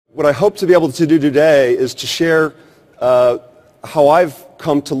what I hope to be able to do today is to share how I've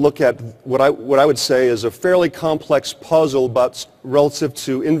come to look at what I would say is a fairly complex puzzle relative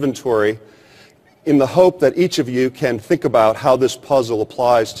to inventory, in the hope that each of you can think about how this puzzle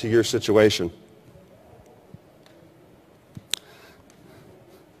applies to your situation.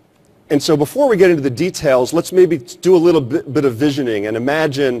 And so before we get into the details, let's maybe do a little bit of visioning and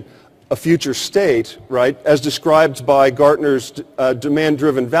imagine a future state, right, as described by Gartner's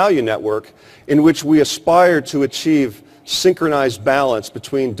demand-driven value network, in which we aspire to achieve synchronized balance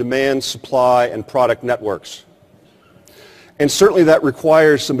between demand, supply, and product networks. And certainly that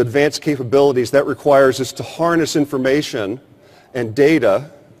requires some advanced capabilities. That requires us to harness information and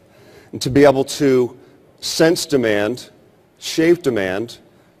data and to be able to sense demand, shape demand,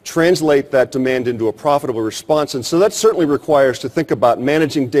 translate that demand into a profitable response. And so that certainly requires to think about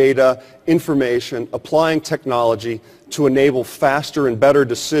managing data, information, applying technology to enable faster and better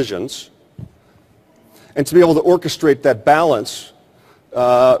decisions, and to be able to orchestrate that balance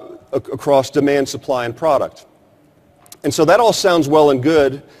across demand, supply, and product. And so that all sounds well and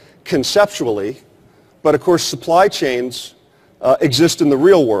good conceptually, but of course supply chains exist in the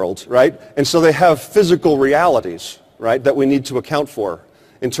real world, right? And so they have physical realities, right, that we need to account for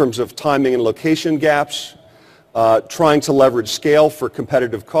in terms of timing and location gaps, trying to leverage scale for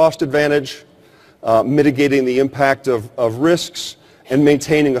competitive cost advantage, mitigating the impact of risks, and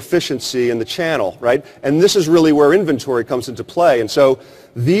maintaining efficiency in the channel, right? And this is really where inventory comes into play. And so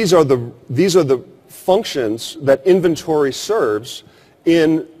these are the functions that inventory serves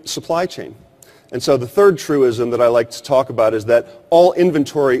in supply chain. And so the third truism that I like to talk about is that all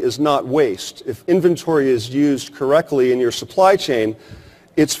inventory is not waste. If inventory is used correctly in your supply chain,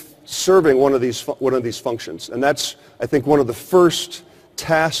 it's serving one of these functions. And that's, I think, one of the first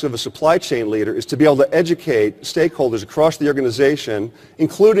tasks of a supply chain leader, is to be able to educate stakeholders across the organization,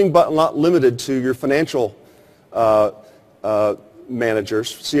 including but not limited to your financial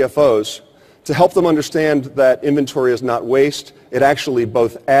managers, CFOs, to help them understand that inventory is not waste. It actually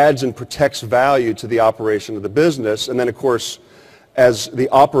both adds and protects value to the operation of the business. And then, of course, as the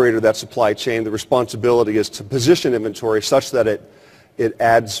operator of that supply chain, the responsibility is to position inventory such that it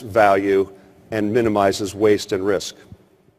adds value and minimizes waste and risk.